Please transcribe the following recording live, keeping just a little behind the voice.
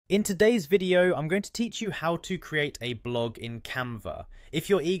In today's video, I'm going to teach you how to create a blog in Canva. If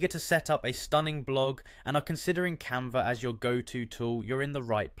you're eager to set up a stunning blog and are considering Canva as your go-to tool, you're in the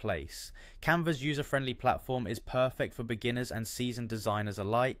right place. Canva's user-friendly platform is perfect for beginners and seasoned designers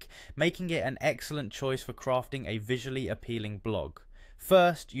alike, making it an excellent choice for crafting a visually appealing blog.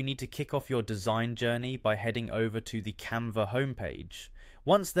 First, you need to kick off your design journey by heading over to the Canva homepage.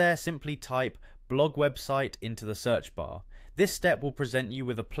 Once there, simply type blog website into the search bar. This step will present you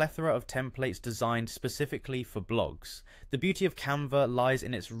with a plethora of templates designed specifically for blogs. The beauty of Canva lies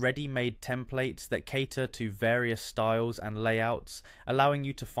in its ready-made templates that cater to various styles and layouts, allowing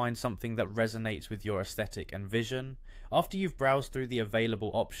you to find something that resonates with your aesthetic and vision. After you've browsed through the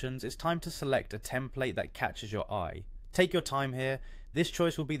available options, it's time to select a template that catches your eye. Take your time here. This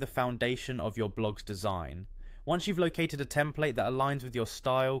choice will be the foundation of your blog's design. Once you've located a template that aligns with your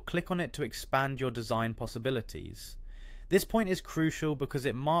style, click on it to expand your design possibilities. This point is crucial because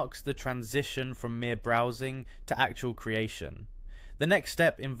it marks the transition from mere browsing to actual creation. The next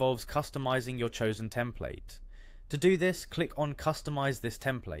step involves customizing your chosen template. To do this, click on Customize this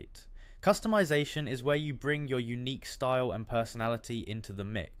template. Customization is where you bring your unique style and personality into the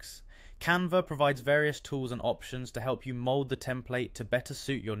mix. Canva provides various tools and options to help you mold the template to better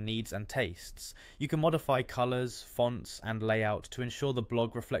suit your needs and tastes. You can modify colors, fonts, and layout to ensure the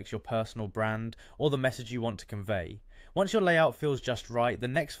blog reflects your personal brand or the message you want to convey. Once your layout feels just right, the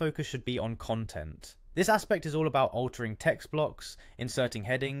next focus should be on content. This aspect is all about altering text blocks, inserting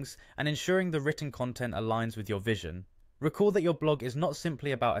headings, and ensuring the written content aligns with your vision. Recall that your blog is not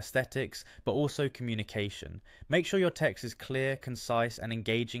simply about aesthetics, but also communication. Make sure your text is clear, concise, and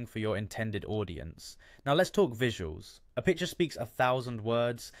engaging for your intended audience. Now let's talk visuals. A picture speaks 1,000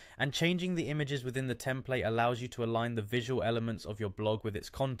 words, and changing the images within the template allows you to align the visual elements of your blog with its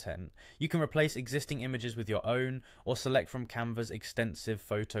content. You can replace existing images with your own, or select from Canva's extensive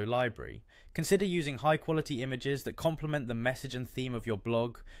photo library. Consider using high-quality images that complement the message and theme of your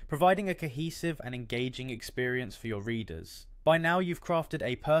blog, providing a cohesive and engaging experience for your readers. By now, you've crafted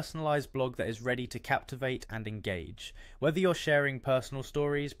a personalized blog that is ready to captivate and engage. Whether you're sharing personal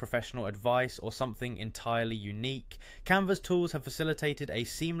stories, professional advice, or something entirely unique, Canva's tools have facilitated a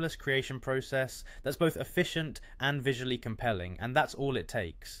seamless creation process that's both efficient and visually compelling, and that's all it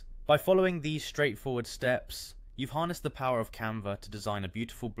takes. By following these straightforward steps, you've harnessed the power of Canva to design a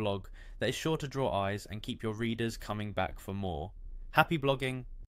beautiful blog that is sure to draw eyes and keep your readers coming back for more. Happy blogging!